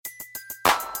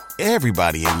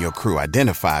Everybody in your crew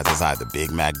identifies as either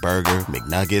Big Mac Burger,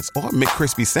 McNuggets, or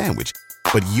McCrispy Sandwich.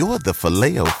 But you're the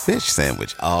Filet-O-Fish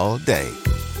Sandwich all day.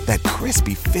 That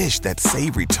crispy fish, that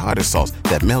savory tartar sauce,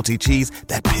 that melty cheese,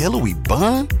 that pillowy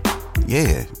bun.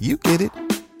 Yeah, you get it.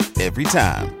 Every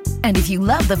time. And if you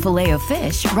love the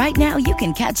Filet-O-Fish, right now you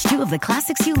can catch 2 of the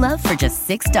classics you love for just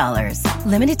 $6.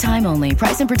 Limited time only.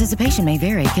 Price and participation may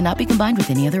vary. Cannot be combined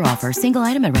with any other offer. Single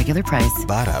item at regular price.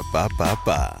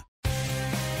 Ba-da-ba-ba-ba.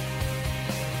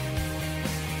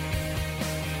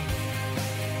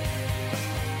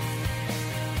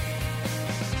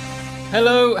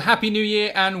 Hello, Happy New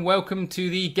Year, and welcome to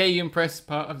the Gay Impress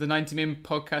part of the 90min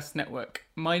Podcast Network.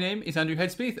 My name is Andrew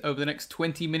Headspeeth. Over the next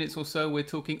 20 minutes or so, we're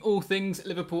talking all things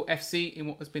Liverpool FC in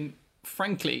what has been,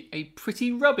 frankly, a pretty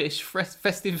rubbish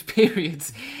festive period.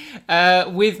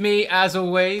 With me, as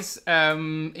always,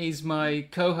 is my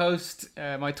co-host,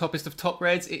 my toppest of top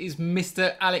reds. It is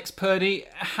Mr. Alex Purdy.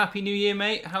 Happy New Year,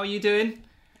 mate. How are you doing?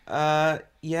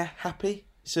 Yeah, happy.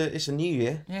 It's a new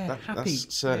year. Yeah, happy.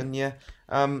 That's certain, yeah.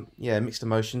 Mixed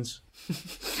emotions.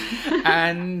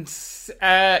 And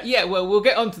well, we'll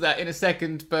get onto that in a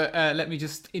second, but let me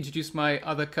just introduce my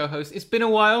other co-host. It's been a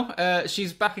while.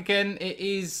 She's back again. It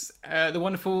is the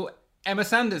wonderful Emma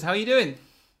Sanders. How are you doing?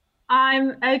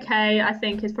 I'm okay, I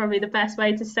think is probably the best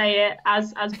way to say it.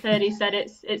 As Purdy said,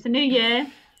 it's a new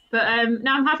year, but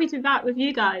now I'm happy to be back with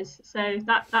you guys, so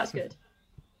that's good.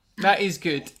 That is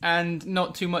good, and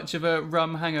not too much of a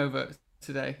rum hangover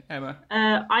today, Emma.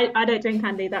 I don't drink,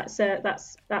 Andy. That's a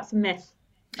myth.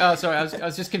 Oh, sorry, I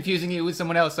was just confusing you with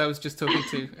someone else I was just talking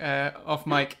to off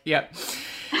mic. Yeah.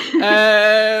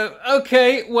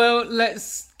 Okay, well,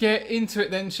 let's get into it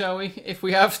then, shall we? If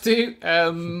we have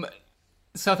to.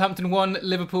 Southampton 1,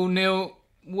 Liverpool 0.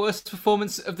 Worst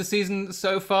performance of the season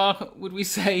so far, would we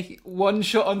say? 1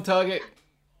 shot on target.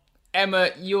 Emma,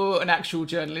 you're an actual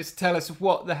journalist. Tell us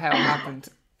what the hell happened.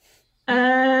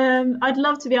 I'd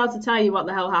love to be able to tell you what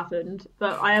the hell happened,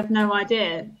 but I have no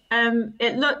idea.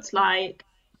 It looked like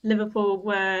Liverpool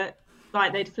were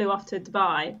like they'd flew off to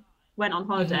Dubai, went on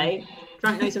holiday,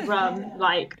 drank loads of rum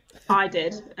like I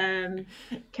did,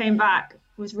 came back,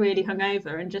 was really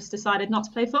hungover and just decided not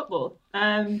to play football.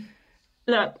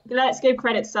 Look, let's give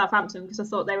credit to Southampton because I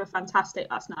thought they were fantastic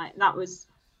last night. That was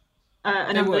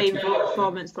an unbelievable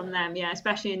performance from them, yeah,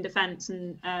 especially in defence,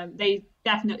 and they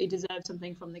definitely deserve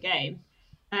something from the game,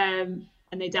 and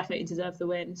they definitely deserve the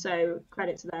win, so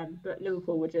credit to them. But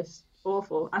Liverpool were just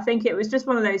awful. I think it was just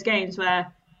one of those games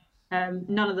where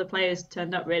none of the players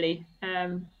turned up really,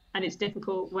 and it's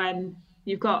difficult when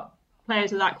you've got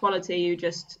players of that quality who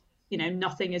just,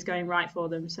 nothing is going right for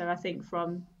them. So I think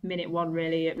from minute one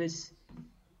really it was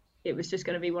just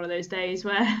going to be one of those days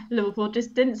where Liverpool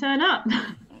just didn't turn up.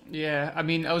 Yeah, I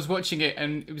mean, I was watching it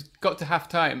and it got to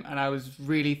half-time and I was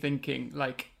really thinking,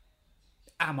 like,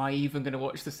 am I even going to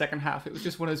watch the second half? It was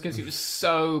just one of those games, it was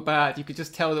so bad. You could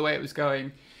just tell the way it was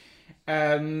going.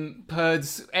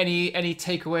 Purds, any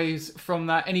takeaways from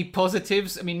that? Any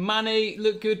positives? I mean, Mane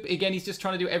looked good, but again, he's just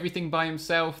trying to do everything by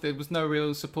himself. There was no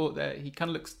real support there. He kind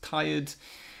of looks tired.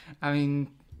 I mean,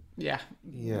 yeah.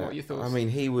 What are your thoughts? I mean,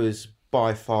 he was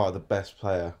by far the best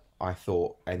player, I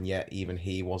thought, and yet even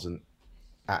he wasn't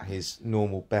at his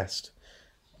normal best.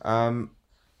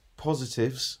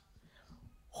 Positives.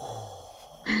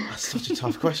 That's such a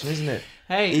tough question, isn't it?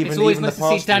 Hey, it's always nice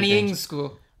to see Danny Ings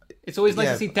score. It's always nice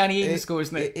to see Danny Ings score,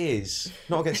 isn't it? It is.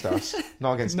 Not against us.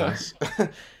 Not against No. us.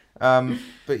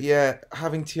 But yeah,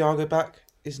 having Thiago back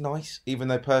is nice, even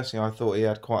though personally I thought he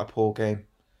had quite a poor game.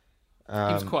 He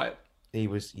was quiet. He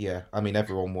was, yeah. I mean,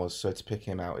 everyone was, so to pick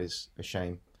him out is a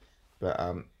shame.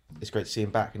 But it's great to see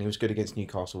him back, and he was good against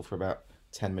Newcastle for about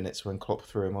 10 minutes when Klopp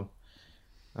threw him on.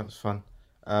 That was fun.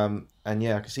 And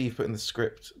yeah, I can see you've put in the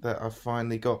script that I've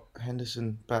finally got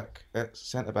Henderson back at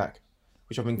centre-back,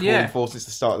 which I've been calling for since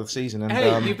the start of the season. And,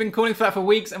 hey, you've been calling for that for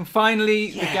weeks, and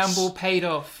finally the gamble paid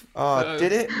off. Oh, so...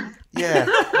 did it?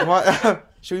 Yeah.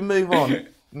 Should we move on?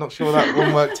 Not sure that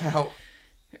one worked out.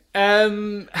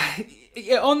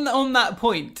 Yeah, on that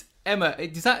point, Emma,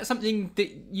 is that something that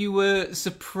you were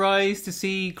surprised to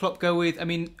see Klopp go with? I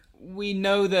mean, we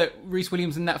know that Reece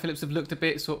Williams and Nat Phillips have looked a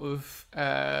bit sort of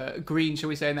green, shall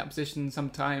we say, in that position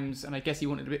sometimes, and I guess he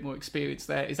wanted a bit more experience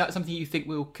there. Is that something you think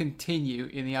will continue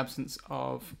in the absence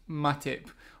of Matip,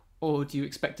 or do you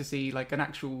expect to see like an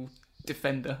actual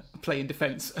defender play in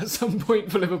defence at some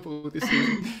point for Liverpool this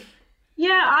season?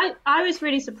 Yeah, I was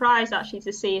really surprised actually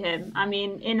to see him. I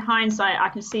mean, in hindsight, I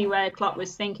can see where Klopp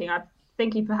was thinking. I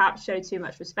think he perhaps showed too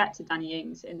much respect to Danny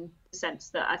Ings in the sense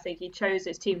that I think he chose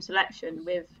his team selection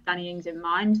with Danny Ings in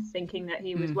mind, thinking that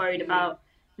he was worried about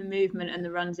the movement and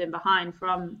the runs in behind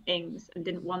from Ings and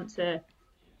didn't want to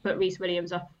put Reece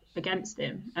Williams up against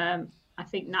him. I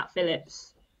think Nat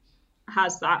Phillips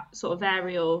has that sort of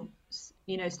aerial,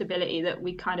 stability that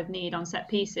we kind of need on set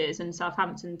pieces, and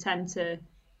Southampton tend to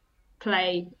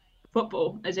play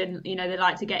football, as in, they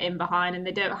like to get in behind, and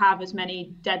they don't have as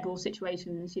many dead ball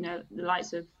situations, the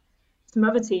likes of some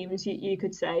other teams, you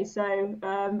could say. So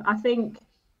I think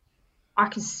I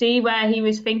can see where he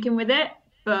was thinking with it,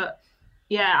 but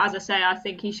yeah, as I say, I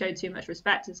think he showed too much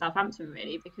respect to Southampton,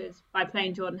 really, because by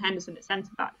playing Jordan Henderson at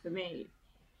centre back, for me,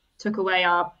 took away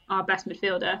our best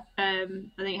midfielder. I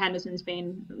think Henderson's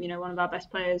been, one of our best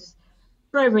players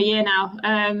for over a year now.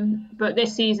 But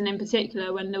this season in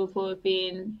particular, when Liverpool have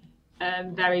been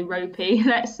very ropey,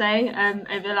 let's say,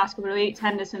 over the last couple of weeks,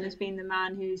 Henderson has been the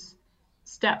man who's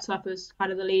stepped up as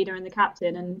kind of the leader and the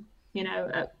captain. And,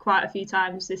 quite a few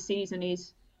times this season,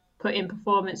 he's put in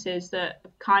performances that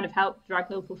have kind of helped drag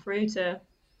Liverpool through to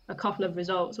a couple of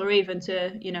results, or even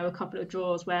to, a couple of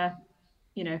draws where,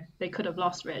 they could have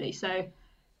lost, really. So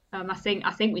I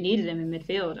think we needed him in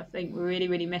midfield. I think we really,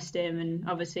 really missed him. And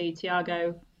obviously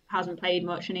Thiago hasn't played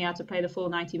much, and he had to play the full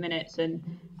 90 minutes. And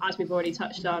as we've already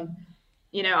touched on,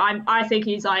 I think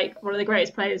he's like one of the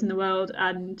greatest players in the world.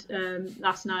 And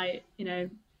last night,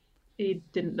 he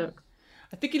didn't look.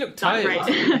 I think he looked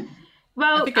tired.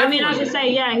 Well, I mean, as I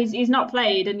say, yeah, he's not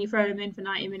played, and you throw him in for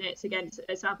 90 minutes against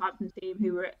a Southampton team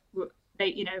who were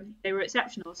they were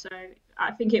exceptional. So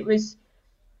I think it was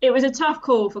a tough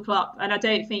call for Klopp, and I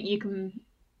don't think you can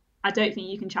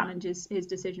challenge his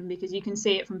decision, because you can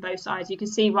see it from both sides. You can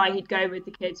see why he'd go with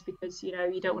the kids, because you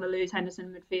don't want to lose Henderson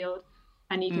in midfield,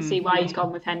 and you can see why he's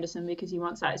gone with Henderson, because he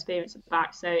wants that experience at the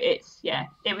back. So it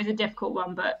was a difficult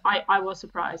one, but I was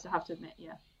surprised, I have to admit.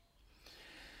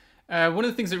 One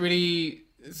of the things that really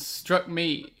struck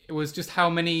me was just how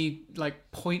many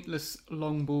pointless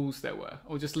long balls there were,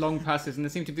 or just long passes, and there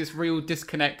seemed to be this real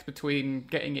disconnect between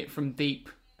getting it from deep,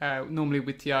 normally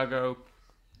with Thiago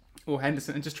or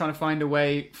Henderson, and just trying to find a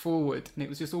way forward. And it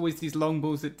was just always these long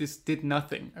balls that just did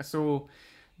nothing. I saw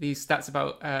these stats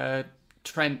about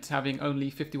Trent having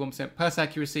only 51% pass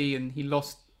accuracy, and he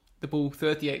lost the ball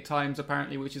 38 times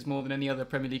apparently, which is more than any other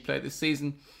Premier League player this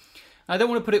season. I don't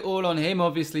want to put it all on him,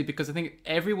 obviously, because I think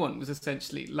everyone was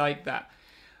essentially like that.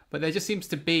 But there just seems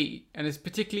to be, and it's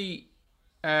particularly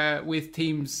with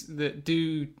teams that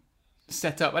do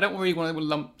set up. I don't really want to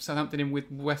lump Southampton in with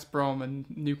West Brom and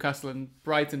Newcastle and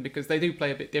Brighton, because they do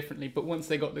play a bit differently. But once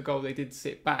they got the goal, they did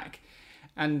sit back.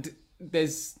 And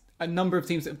there's a number of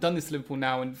teams that have done this to Liverpool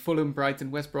now, in Fulham,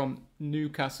 Brighton, West Brom,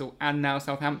 Newcastle, and now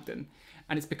Southampton.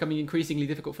 And it's becoming increasingly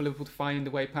difficult for Liverpool to find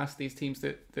a way past these teams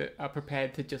that are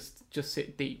prepared to just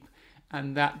sit deep.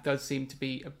 And that does seem to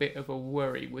be a bit of a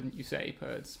worry, wouldn't you say,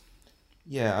 Purds?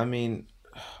 Yeah, I mean,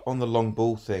 on the long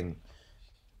ball thing,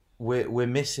 we're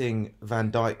missing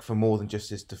Van Dijk for more than just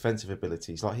his defensive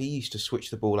abilities. Like, he used to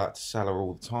switch the ball out to Salah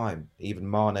all the time,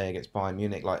 even Mane against Bayern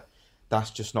Munich. Like,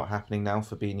 that's just not happening now.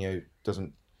 Fabinho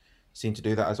doesn't seem to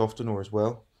do that as often or as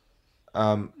well.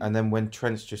 And then when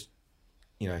Trent's just,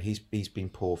 he's been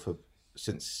poor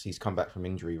since he's come back from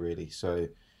injury, really. So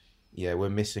yeah, we're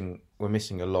missing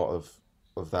a lot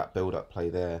of that build-up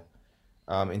play there.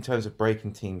 In terms of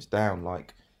breaking teams down,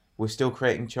 we're still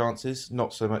creating chances.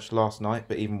 Not so much last night,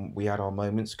 but even we had our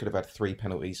moments. Could have had 3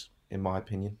 penalties, in my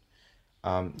opinion.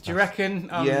 Do you reckon?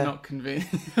 I'm not convinced.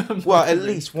 At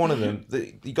least one of them.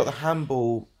 You got the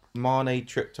handball. Mane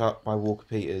tripped up by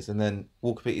Walker-Peters, and then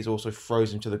Walker-Peters also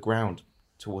froze him to the ground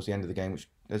towards the end of the game, which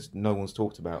no one's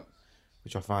talked about,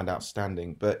 which I find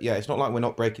outstanding. But yeah, it's not like we're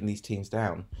not breaking these teams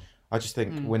down. I just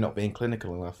think we're not being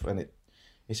clinical enough, and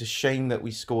it's a shame that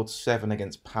we scored 7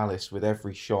 against Palace with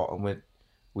every shot, and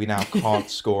we now can't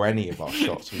score any of our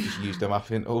shots. We just used them up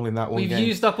all in that one game. We've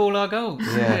used up all our goals.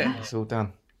 Yeah, it's all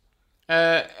done.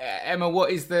 Emma,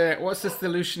 what's the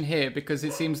solution here? Because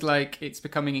it seems like it's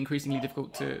becoming increasingly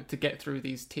difficult to get through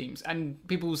these teams, and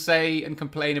people say and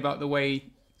complain about the way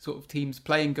sort of teams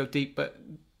play and go deep, but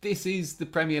this is the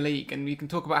Premier League, and you can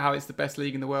talk about how it's the best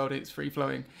league in the world, it's free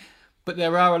flowing, but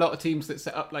there are a lot of teams that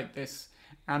set up like this,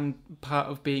 and part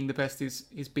of being the best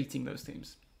is beating those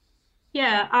teams.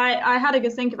 Yeah, I had a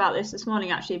good think about this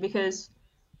morning, actually, because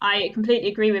I completely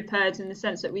agree with Purds in the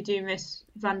sense that we do miss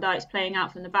Van Dijk's playing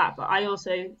out from the back, but I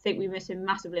also think we miss him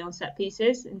massively on set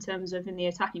pieces in terms of in the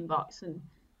attacking box, and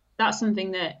that's something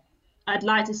that I'd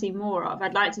like to see more of.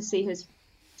 I'd like to see us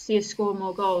score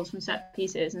more goals from set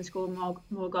pieces and score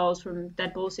more goals from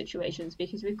dead ball situations,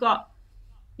 because we've got,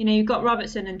 you've got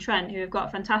Robertson and Trent who have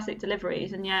got fantastic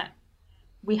deliveries, and yet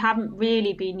we haven't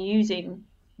really been using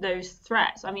those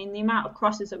threats. I mean, the amount of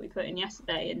crosses that we put in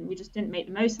yesterday, and we just didn't make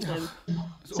the most of them.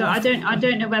 So I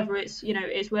don't know whether it's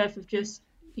it's worth of just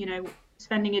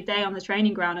spending a day on the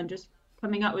training ground and just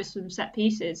coming up with some set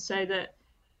pieces, so that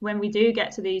when we do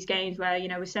get to these games where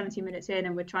we're 70 minutes in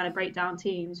and we're trying to break down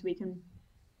teams, we can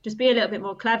just be a little bit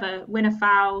more clever, win a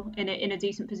foul in a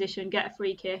decent position, get a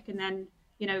free kick, and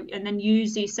then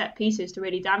use these set pieces to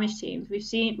really damage teams. We've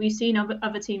seen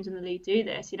other teams in the league do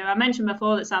this. I mentioned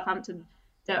before that Southampton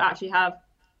don't actually have.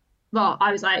 Well,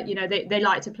 I was like, they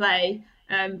like to play,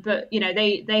 but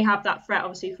they have that threat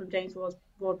obviously from James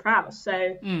Ward-Prowse.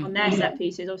 So on their set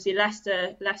pieces, obviously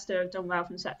Leicester have done well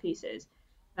from set pieces.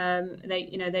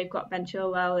 They've got Ben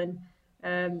Chilwell and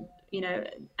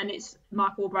and it's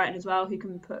Mark Albrighton as well who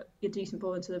can put a decent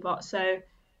ball into the box. So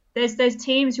there's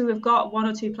teams who have got one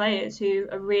or two players who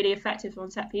are really effective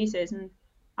on set pieces, and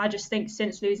I just think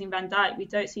since losing Van Dijk we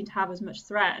don't seem to have as much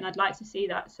threat, and I'd like to see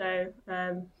that. So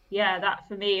that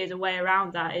for me is a way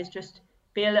around that, is just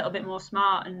be a little bit more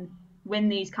smart and win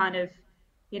these kind of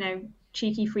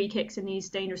cheeky free kicks in these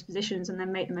dangerous positions and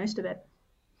then make the most of it.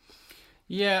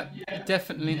 Yeah,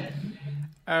 definitely.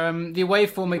 The away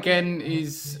form again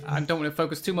is, I don't want to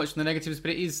focus too much on the negatives,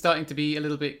 but it is starting to be a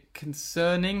little bit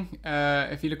concerning.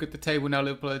 If you look at the table now,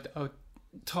 Liverpool are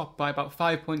top by about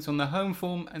 5 points on their home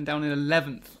form and down in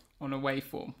 11th on away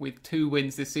form with 2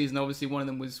 wins this season. Obviously, one of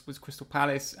them was Crystal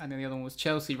Palace, and then the other one was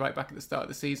Chelsea right back at the start of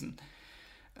the season.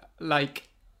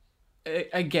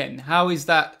 Again, how has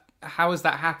that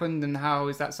happened, and how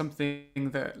is that something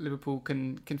that Liverpool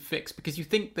can fix? Because you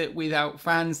think that without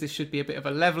fans this should be a bit of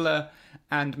a leveller,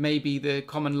 and maybe the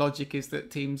common logic is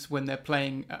that teams, when they're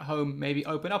playing at home, maybe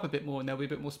open up a bit more and there'll be a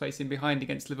bit more space in behind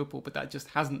against Liverpool, but that just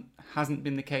hasn't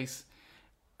been the case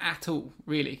at all,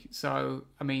 really. So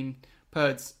I mean,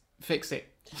 Purds, fix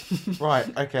it. Right,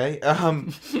 okay.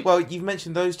 Well, you've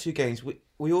mentioned those 2 games.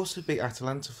 We also beat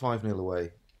Atalanta 5-0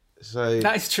 away. So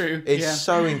that is true. It's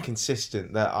so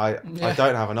inconsistent that I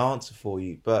don't have an answer for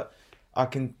you. But I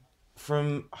can,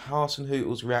 from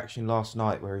Hasenhüttl's reaction last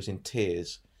night, where he's in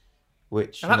tears,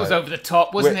 which that was over the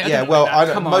top, wasn't it? Yeah, well, I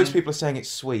know most people are saying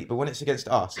it's sweet, but when it's against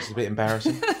us, it's a bit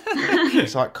embarrassing.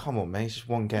 It's like, come on, mate, it's just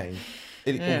one game.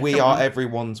 We are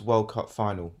everyone's World Cup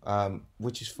final,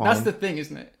 which is fine. That's the thing,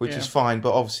 isn't it? Which is fine,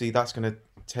 but obviously that's going to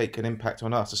take an impact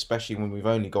on us, especially when we've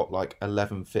only got like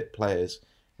 11 fit players.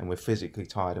 And we're physically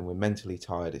tired and we're mentally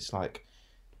tired. It's like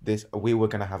this. We were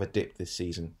going to have a dip this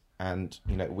season, and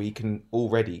we can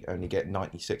already only get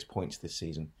 96 points this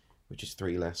season, which is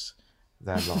 3 less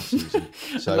than last season.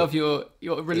 So I love your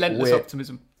relentless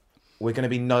optimism. We're going to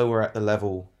be nowhere at the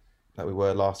level that we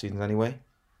were last season anyway.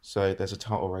 So there's a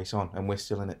title race on, and we're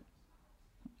still in it.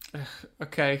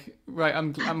 Okay, right.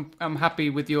 I'm happy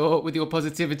with your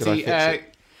positivity. Did I fix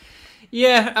it?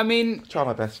 Yeah, I mean, try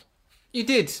my best. You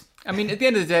did. I mean, at the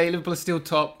end of the day, Liverpool are still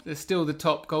top. They're still the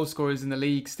top goal scorers in the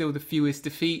league. Still the fewest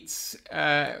defeats.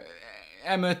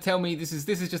 Emma, tell me, this is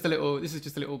just a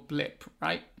little blip,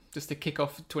 right? Just to kick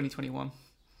off 2021.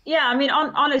 Yeah, I mean,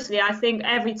 honestly, I think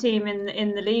every team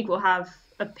in the league will have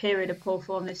a period of poor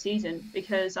form this season,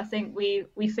 because I think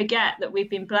we forget that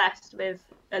we've been blessed with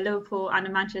a Liverpool and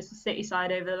a Manchester City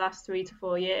side over the last 3 to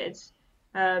 4 years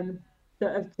that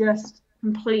have just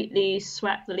completely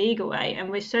swept the league away, and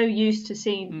we're so used to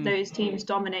seeing those teams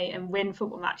dominate and win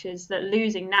football matches that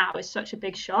losing now is such a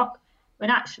big shock, when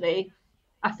actually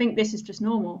I think this is just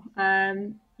normal.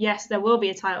 Yes, there will be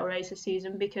a title race this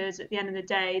season, because at the end of the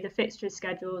day, the fixture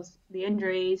schedules, the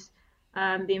injuries,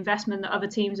 the investment that other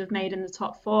teams have made in the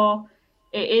top 4,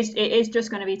 it is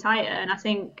just going to be tighter, and I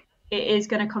think it is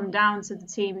going to come down to the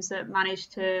teams that manage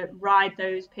to ride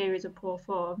those periods of poor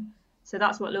form. So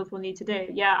that's what Liverpool need to do.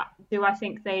 Yeah, do I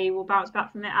think they will bounce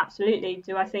back from it? Absolutely.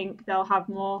 Do I think they'll have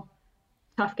more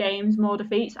tough games, more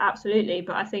defeats? Absolutely.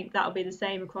 But I think that'll be the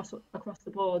same across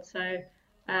the board. So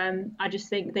I just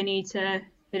think they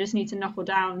just need to knuckle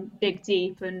down, dig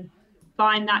deep, and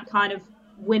find that kind of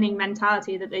winning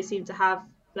mentality that they seem to have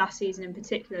last season in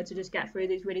particular, to just get through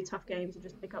these really tough games and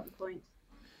just pick up the points.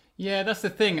 Yeah, that's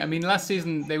the thing. I mean, last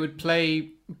season they would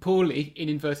play poorly in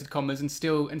inverted commas and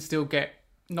still get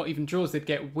not even draws, they'd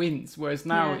get wins. Whereas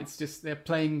now it's just they're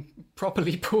playing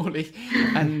properly poorly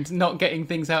and not getting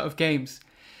things out of games.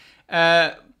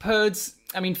 Purds,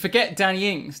 I mean, forget Danny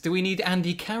Ings. Do we need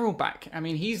Andy Carroll back? I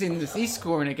mean, he's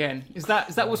scoring again. Is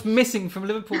that what's missing from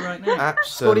Liverpool right now?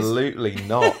 Absolutely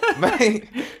not, mate.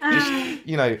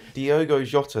 Just, Diogo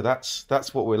Jota.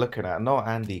 That's what we're looking at, not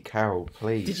Andy Carroll.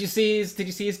 Please. Did you see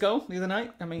his goal the other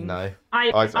night? I mean, no. I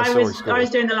was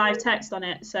doing the live text on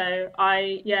it, so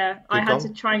I had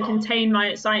to try and contain my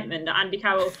excitement that Andy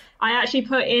Carroll. I actually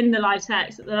put in the live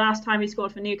text that the last time he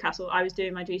scored for Newcastle, I was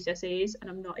doing my GCSEs, and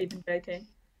I'm not even joking.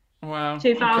 Wow.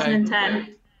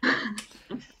 2010.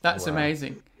 Okay. That's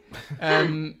amazing.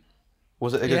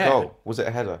 Was it a good goal? Was it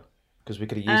a header? Because we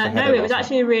could have used a header. No, it was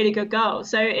actually a really good goal.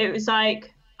 So it was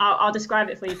like, I'll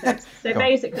describe it for you, Chris. So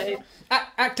basically,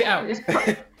 act it out.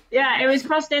 It was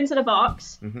crossed into the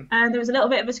box, and there was a little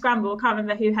bit of a scramble. Can't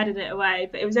remember who headed it away,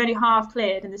 but it was only half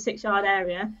cleared in the 6-yard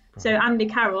area. So Andy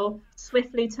Carroll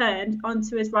swiftly turned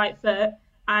onto his right foot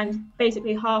and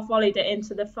basically half volleyed it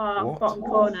into the far bottom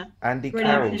corner. Andy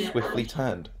Carroll swiftly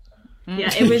turned.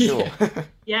 Yeah, it was. Sure.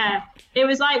 Yeah, it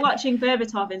was like watching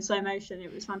Berbatov in slow motion.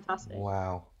 It was fantastic.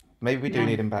 Wow. Maybe we do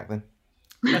need him back then.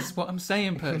 That's what I'm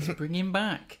saying, Percy. Bring him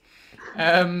back.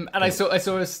 And I saw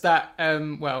a stat,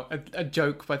 a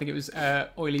joke, but I think it was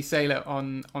Oily Sailor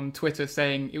on Twitter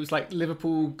saying it was like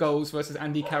Liverpool goals versus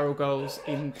Andy Carroll goals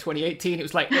in 2018. It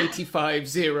was like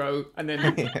 85-0, and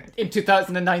then in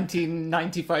 2019,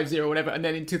 95-0, whatever, and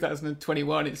then in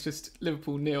 2021 it's just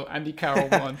Liverpool 0, Andy Carroll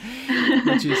 1,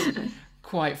 which is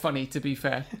quite funny, to be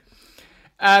fair.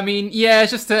 I mean, yeah,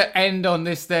 just to end on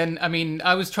this then, I mean,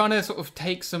 I was trying to sort of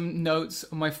take some notes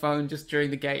on my phone just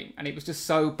during the game, and it was just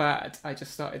so bad. I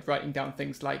just started writing down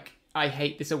things like, I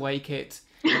hate this away kit,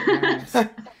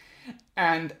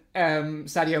 and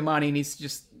Sadio Mane needs to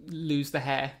just lose the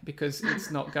hair because it's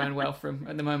not going well for him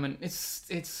at the moment.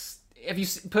 Have you,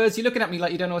 Pers, you're looking at me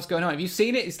like you don't know what's going on. Have you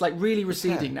seen it? It's like really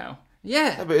receding now.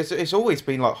 Yeah. But it's always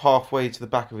been like halfway to the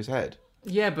back of his head.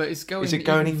 Yeah, but it's going. Is it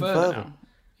going even further now.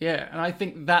 Yeah, and I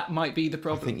think that might be the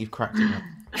problem. I think you've cracked it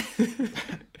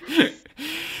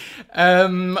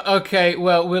up. Okay,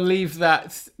 well, we'll leave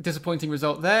that disappointing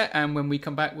result there, and when we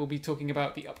come back, we'll be talking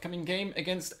about the upcoming game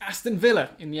against Aston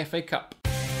Villa in the FA Cup.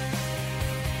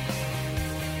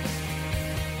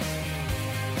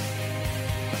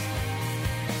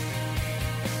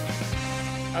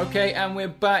 Okay, and we're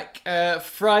back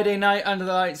Friday night under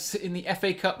the lights in the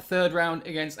FA Cup third round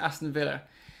against Aston Villa.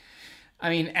 I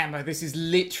mean, Emma, this is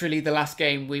literally the last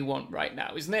game we want right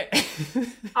now, isn't it?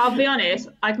 I'll be honest,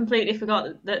 I completely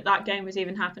forgot that game was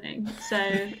even happening.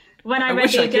 So when I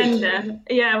read the agenda,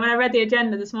 when I read the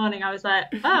agenda this morning, I was like,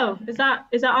 oh, is that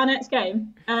our next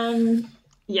game?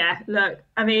 Look,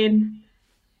 I mean,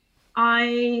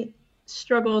 I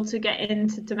struggled to get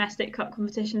into domestic cup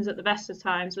competitions at the best of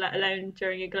times, let alone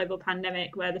during a global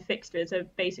pandemic where the fixtures are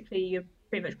basically you're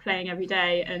pretty much playing every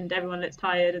day and everyone looks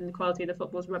tired and the quality of the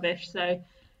football's rubbish. So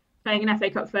playing an FA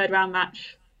Cup third round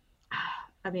match,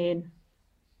 I mean,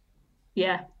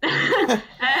 yeah.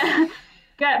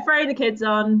 Throw the kids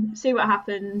on, see what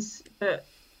happens. But,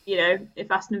 if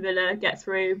Aston Villa get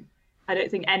through, I don't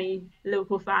think any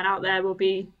Liverpool fan out there will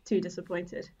be too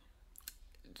disappointed.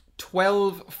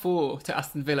 12-4 to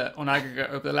Aston Villa on aggregate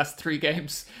over the last 3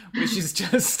 games, which is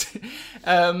just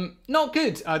not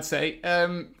good, I'd say.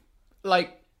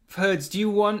 Herds, do you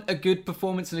want a good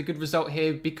performance and a good result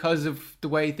here because of the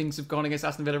way things have gone against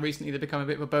Aston Villa recently? They've become a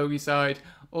bit of a bogey side,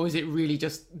 or is it really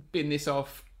just been this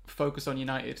off, focus on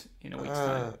United in a week's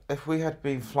time? If we had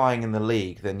been flying in the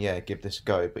league, then give this a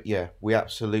go. But we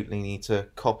absolutely need to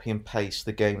copy and paste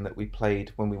the game that we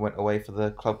played when we went away for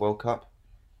the Club World Cup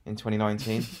in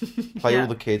 2019. Play all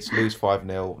the kids, lose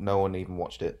 5-0, no one even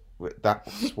watched it.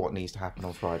 That's what needs to happen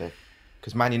on Friday.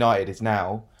 Because Man United is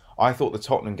now, I thought the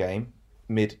Tottenham game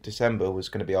mid-December was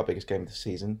going to be our biggest game of the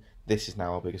season. This is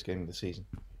now our biggest game of the season,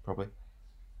 probably.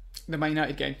 The Man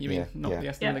United game, you mean, not the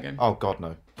Aston Villa game? Oh, God,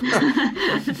 no.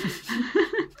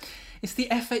 It's the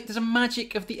FA. There's a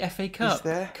magic of the FA Cup. Is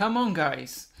there? Come on,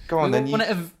 guys. Go on, then.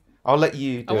 I'll let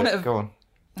you do it. Go on.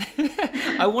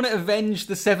 I want to avenge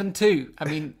the 7-2. I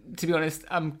mean, to be honest,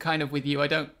 I'm kind of with you. I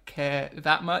don't care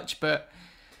that much, but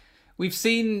we've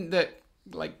seen that,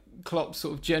 Klopp's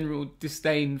sort of general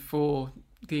disdain for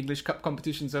the English Cup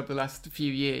competitions over the last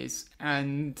few years,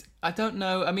 and I don't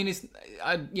know. I mean,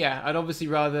 I'd obviously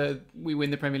rather we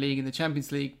win the Premier League and the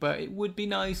Champions League, but it would be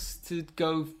nice to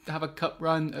go have a cup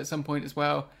run at some point as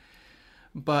well.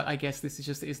 But I guess this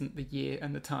isn't the year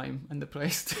and the time and the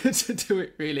place to do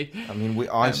it, really. I mean,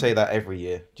 I say that every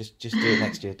year. Just do it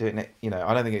next year. Do it next.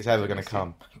 I don't think it's ever going to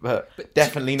come, but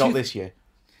definitely not this year.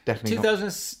 Definitely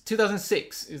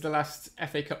 2006 is the last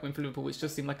FA Cup win for Liverpool, which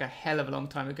just seemed like a hell of a long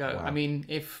time ago. Wow. I mean,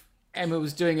 if Emma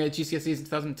was doing her GCSEs in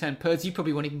 2010. Purds, you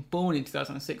probably weren't even born in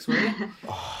 2006, were you?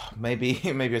 Maybe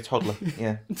a toddler.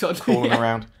 Yeah, Toddler, crawling yeah.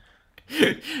 around.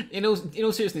 In all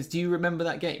seriousness, do you remember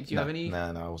that game? Do you have any?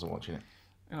 No, I wasn't watching it.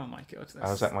 Oh my god! I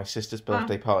was at my sister's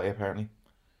birthday party apparently.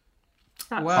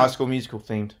 Wow. High School Musical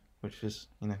themed, which was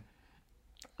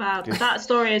Wow, that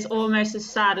story is almost as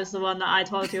sad as the one that I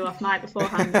told you off night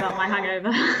beforehand about my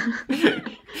hangover.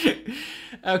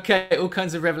 Okay, all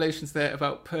kinds of revelations there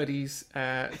about Purdy's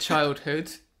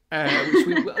childhood.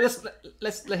 Which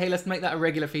let's make that a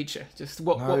regular feature. Just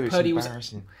what Purdy was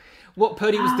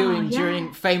doing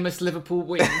during famous Liverpool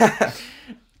wins.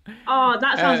 Oh,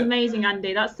 that sounds amazing,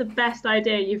 Andy. That's the best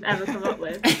idea you've ever come up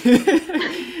with.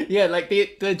 Yeah, like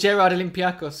the Gerard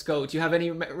Olympiacos goal. Do you have any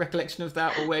recollection of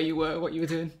that, or where you were, what you were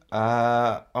doing?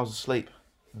 I was asleep,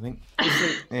 I think.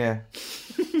 Yeah,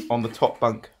 on the top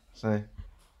bunk. So,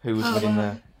 who was winning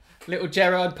there? Little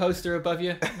Gerard poster above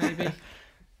you, maybe.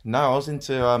 No, I was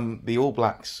into the All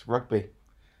Blacks rugby.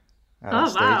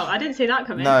 Oh wow, I didn't see that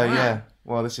coming. No, wow. yeah.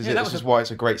 Well, this is it. This is why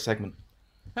it's a great segment.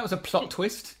 That was a plot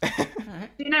twist. Do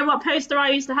you know what poster I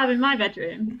used to have in my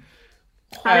bedroom?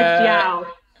 Salif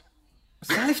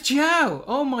Diao.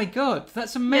 Oh my god,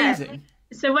 that's amazing.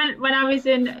 Yeah. So when I was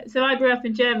I grew up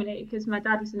in Germany because my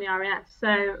dad was in the RAF.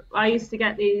 So I used to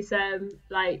get these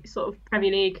like sort of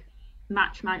Premier League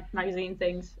match magazine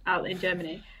things out in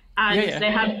Germany, and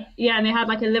they had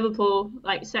like a Liverpool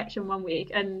like section one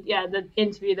week, and the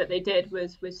interview that they did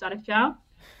was with Salif Diao.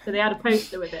 So they had a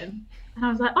poster with him. And I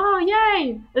was like, oh,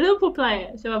 yay, a Liverpool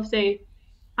player. So obviously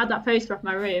I had that poster off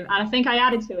my room. And I think I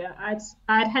added to it. I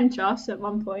had Henchos at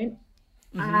one point.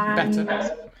 And,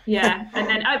 better. Yeah. And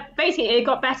then basically it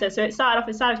got better. So it started off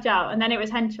with Salif Diao, and then it was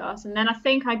Henchos. And then I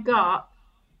think I got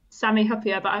Sami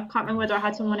Hyypiä, but I can't remember whether I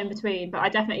had someone in between. But I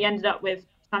definitely ended up with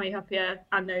Sami Hyypiä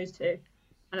and those two.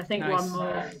 And I think one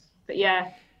more. But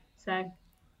yeah, so...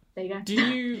 There you go.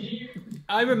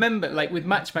 I remember, like with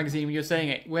Match Magazine, when you were saying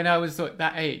it, when I was like,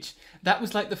 that age, that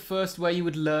was like the first way you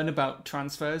would learn about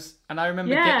transfers. And I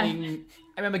remember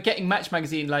getting Match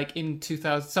Magazine like in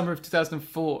summer of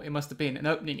 2004, it must have been, and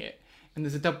opening it. And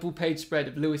there's a double page spread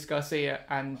of Luis Garcia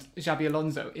and Xabi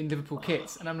Alonso in Liverpool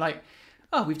kits. And I'm like,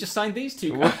 oh, we've just signed these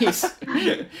two guys.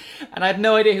 And I had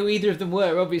no idea who either of them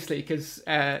were, obviously, because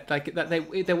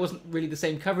there wasn't really the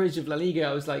same coverage of La Liga.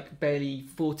 I was like barely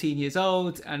 14 years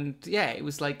old. And it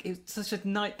was such a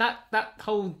night. That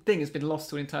whole thing has been lost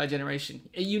to an entire generation.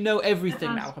 You know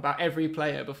everything now about every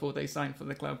player before they sign for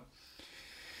the club.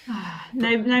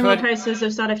 No more posters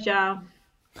of Salif Diao.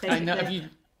 I know.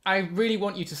 I really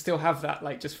want you to still have that,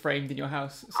 like, just framed in your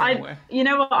house somewhere. You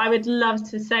know what? I would love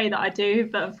to say that I do,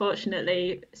 but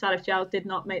unfortunately, Salif Diao did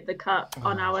not make the cut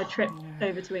on our trip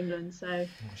over to England. So,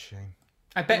 what a shame.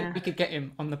 I bet we could get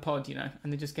him on the pod, and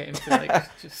then just get him to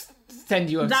like just send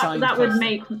you a signed that poster.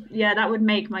 That would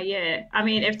make my year. I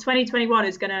mean, if 2021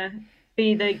 is gonna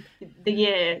be the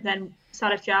year, then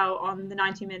Salif Diao on the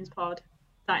 90 Mins pod,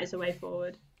 that is the way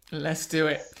forward. Let's do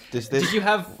it.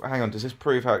 Hang on, does this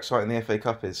prove how exciting the FA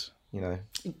Cup is?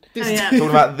 Talking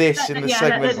about this in the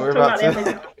segment we're about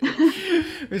to...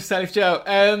 With Salif Diao.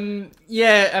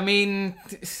 I mean,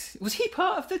 was he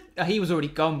part of the... he was already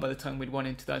gone by the time we'd won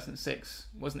in 2006,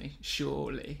 wasn't he?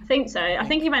 Surely. I think so. I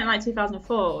think he went in like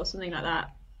 2004 or something like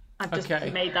that. I've just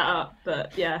made that up,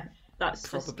 but yeah, that's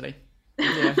probably.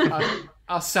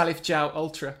 Our Salif Diao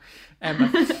Ultra. Emma.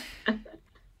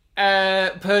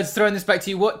 Purds, throwing this back to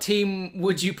you, what team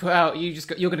would you put out? You're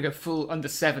going to go full under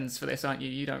sevens for this, aren't you?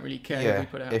 You don't really care who we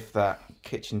put out. If that,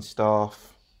 kitchen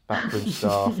staff, backroom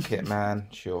staff, kit man,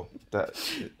 sure. That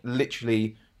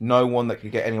literally no one that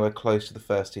could get anywhere close to the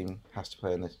first team has to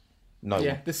play in this. No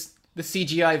one. The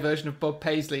CGI version of Bob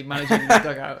Paisley managing the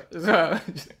dugout as well.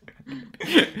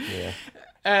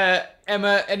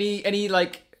 Emma, any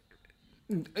like,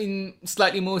 in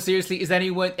slightly more seriously, is there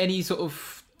any sort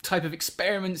of type of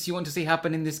experiments you want to see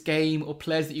happen in this game, or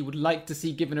players that you would like to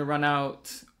see given a run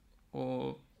out,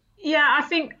 or? Yeah, I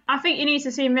think you need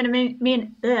to see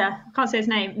I can't say his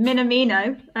name,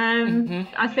 Minamino.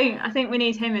 I think we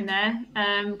need him in there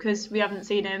because we haven't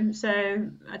seen him. So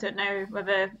I don't know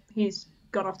whether he's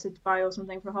gone off to Dubai or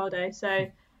something for a holiday. So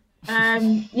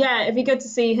it'd be good to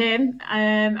see him.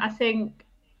 I think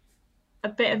a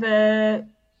bit of a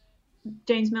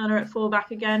James Milner at fullback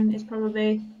again is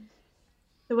probably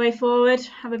the way forward.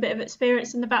 Have a bit of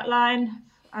experience in the back line.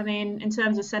 I mean, in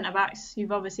terms of centre-backs,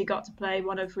 you've obviously got to play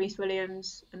one of Reece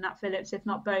Williams and Nat Phillips, if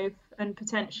not both, and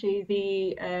potentially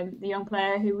the young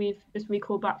player who we've just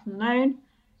recalled back from loan.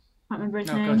 Can't remember his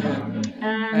Oh name. God,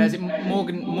 yeah. Is it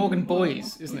Morgan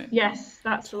Boys, isn't it? Yes,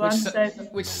 that's the one.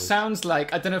 Which sounds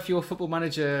like, I don't know if you're Football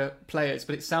Manager players,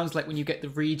 but it sounds like when you get the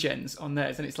regens on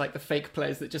theirs, and it's like the fake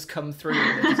players that just come through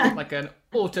and they just got like an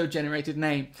auto-generated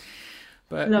name.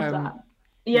 But love that.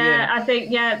 Yeah, I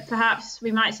think perhaps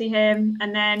we might see him,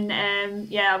 and then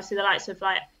obviously the likes of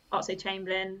like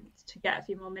Oxlade-Chamberlain to get a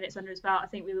few more minutes under his belt. I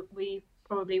think we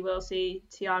probably will see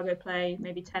Thiago play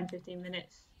maybe 10-15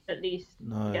 minutes at least.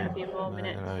 Get a few more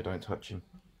minutes. No, don't touch him.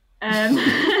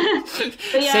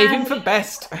 Save him for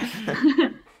best.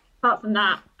 Apart from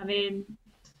that, I mean,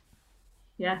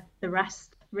 the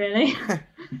rest really.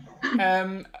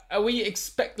 Are we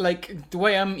expect, like, the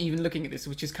way I'm even looking at this,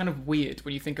 which is kind of weird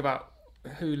when you think about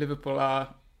who Liverpool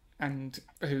are and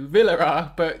who Villa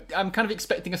are, but I'm kind of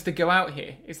expecting us to go out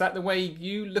here. Is that the way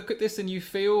you look at this and you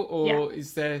feel, or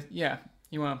is there? Yeah,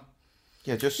 you are.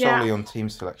 Yeah, just solely on team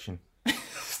selection.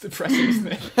 It's depressing, isn't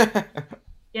it?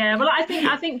 Yeah, well, I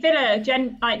think Villa,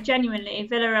 genuinely,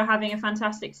 Villa are having a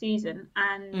fantastic season,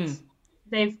 and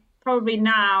they're probably in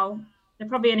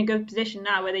a good position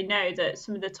now where they know that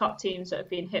some of the top teams that have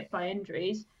been hit by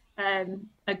injuries are,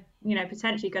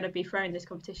 potentially going to be thrown this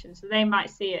competition. So they might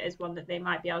see it as one that they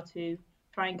might be able to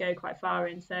try and go quite far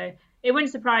in. So it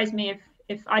wouldn't surprise me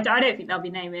if I don't think they'll be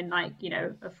naming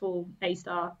a full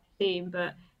A-star team, but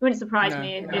it wouldn't surprise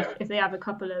me if they have a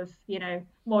couple of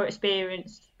more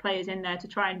experienced players in there to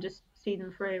try and just see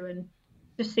them through and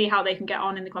just see how they can get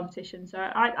on in the competition. So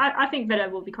I think Villa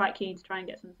will be quite keen to try and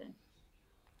get something.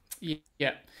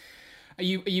 Yeah. Are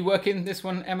you working this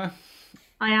one, Emma?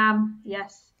 I am,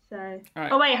 yes. So. Right.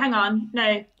 Oh wait, hang on.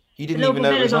 No. You didn't even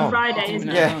know it was on Friday, isn't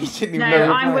it? Yeah, you didn't even know.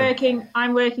 No,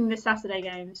 I'm working the Saturday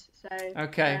games. So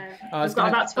okay. I've got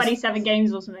about 27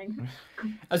 games or something.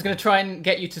 I was going to try and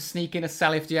get you to sneak in a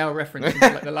Salif Diao reference, into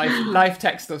like the live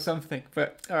text or something.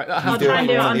 But all right, I'll try and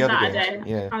do it on Saturday.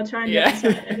 Yeah. I'll try and do it on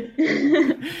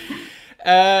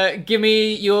Saturday. Give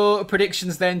me your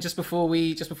predictions then, just before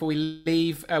we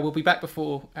leave. We'll be back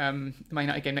before the Man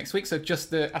United game next week. So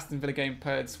just the Aston Villa game,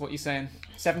 Perds. What are you saying?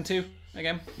 7-2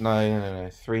 again? No.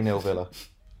 3-0 Villa.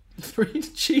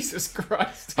 Jesus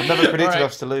Christ! I've never predicted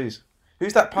us to lose.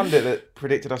 Who's that pundit that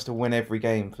predicted us to win every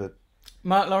game for?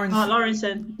 Mark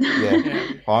Lawrenson.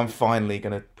 Yeah. Well, I'm finally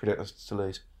going to predict us to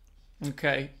lose.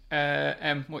 Okay. What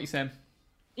are you saying?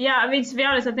 Yeah, I mean, to be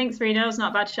honest, I think 3-0 is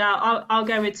not a bad shout. I'll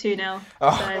go with 2-0.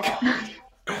 Oh.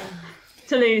 So,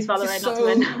 to lose, by the way, not to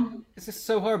win. This is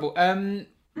so horrible. I'm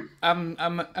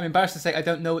embarrassed to say I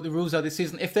don't know what the rules are this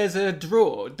season. If there's a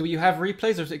draw, do you have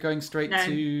replays, or is it going straight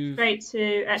to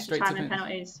extra time and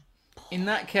penalties? In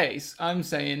that case, I'm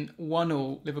saying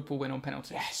 1-1 Liverpool win on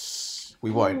penalties. Yes, we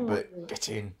won't, but get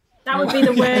in. That would be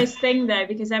the worst thing, though,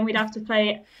 because then we'd have to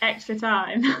play extra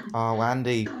time. Oh,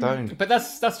 Andy, don't. But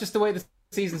that's just the way the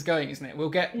season's going, isn't it? We'll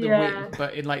get the win,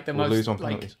 but in like the we'll most lose on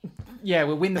penalties.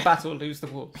 We'll win the battle, lose the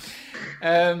war.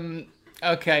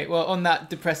 Okay, well, on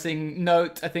that depressing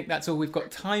note, I think that's all we've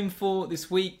got time for this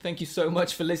week. Thank you so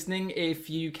much for listening. If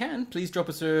you can, please drop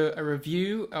us a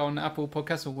review on Apple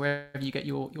Podcasts or wherever you get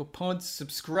your pods.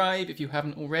 Subscribe if you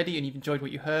haven't already and you've enjoyed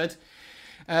what you heard.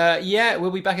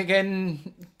 We'll be back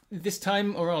again this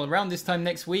time or around this time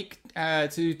next week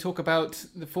to talk about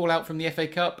the fallout from the FA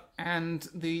Cup and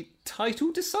the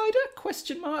title decider, ?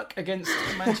 Against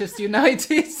Manchester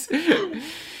United.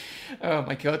 Oh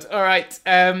my God. All right.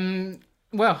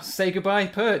 Well, say goodbye,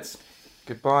 Perds.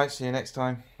 Goodbye. See you next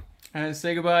time. And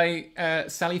say goodbye,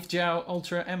 Salif Diao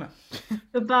Ultra Emma.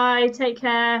 Goodbye. Take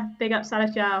care. Big up,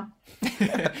 Salif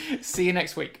Diao. See you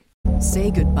next week. Say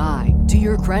goodbye to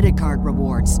your credit card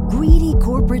rewards. Greedy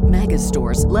corporate mega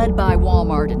stores, led by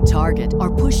Walmart and Target,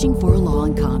 are pushing for a law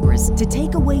in Congress to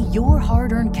take away your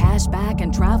hard-earned cash back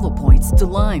and travel points to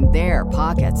line their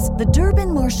pockets. The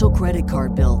Durbin-Marshall credit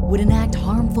card bill would enact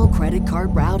harmful credit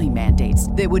card routing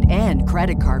mandates that would end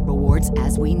credit card rewards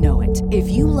as we know it. If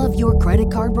you love your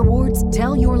credit card rewards,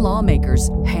 tell your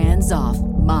lawmakers, hands off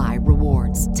my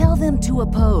rewards. Tell them to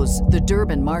oppose the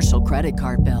Durbin-Marshall credit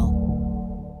card bill.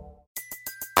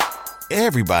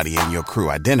 Everybody in your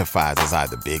crew identifies as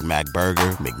either Big Mac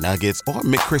Burger, McNuggets, or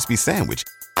McCrispy Sandwich.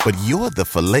 But you're the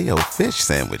Filet-O-Fish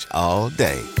Sandwich all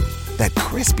day. That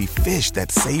crispy fish, that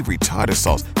savory tartar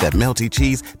sauce, that melty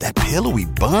cheese, that pillowy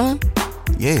bun.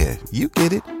 Yeah, you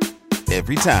get it.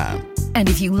 Every time. And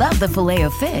if you love the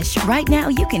Filet-O-Fish, right now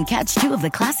you can catch two of the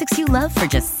classics you love for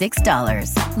just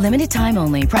 $6. Limited time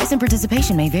only. Price and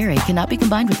participation may vary. Cannot be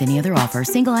combined with any other offer.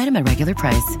 Single item at regular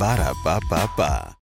price. Ba-da-ba-ba-ba.